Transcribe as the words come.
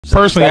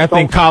Personally, I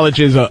think college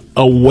is a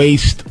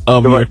waste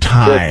of your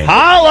time.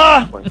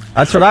 Holla!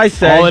 That's what I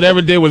say. All it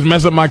ever did was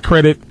mess up my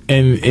credit,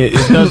 and it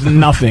does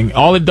nothing.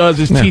 All it does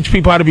is teach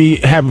people how to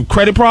have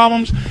credit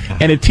problems,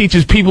 and it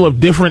teaches people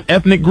of different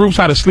ethnic groups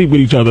how to sleep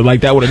with each other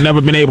like that would have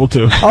never been able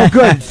to. Oh,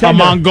 good. A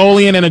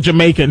Mongolian and a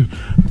Jamaican.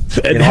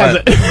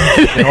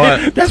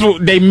 That's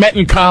what they met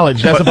in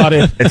college. That's about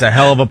it. It's a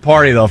hell of a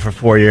party, though, for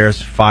 4 years,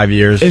 5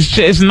 years.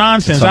 It's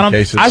nonsense.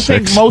 I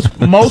think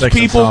most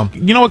people,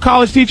 you know what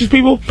college teaches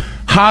people?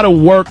 How to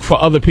work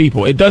for other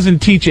people. It doesn't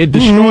teach. It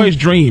destroys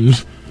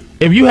dreams.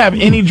 If you have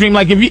any dream,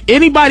 like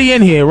anybody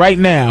in here right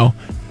now,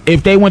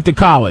 if they went to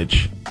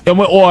college,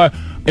 or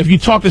if you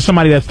talk to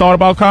somebody that thought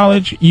about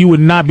college, you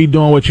would not be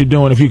doing what you're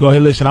doing. If you go, hey,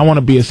 listen, I want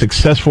to be a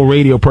successful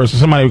radio person,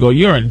 somebody would go,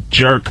 you're a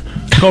jerk.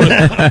 Go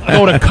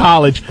to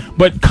college.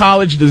 But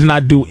college does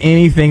not do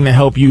anything to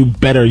help you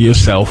better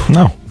yourself.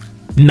 No.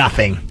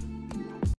 Nothing.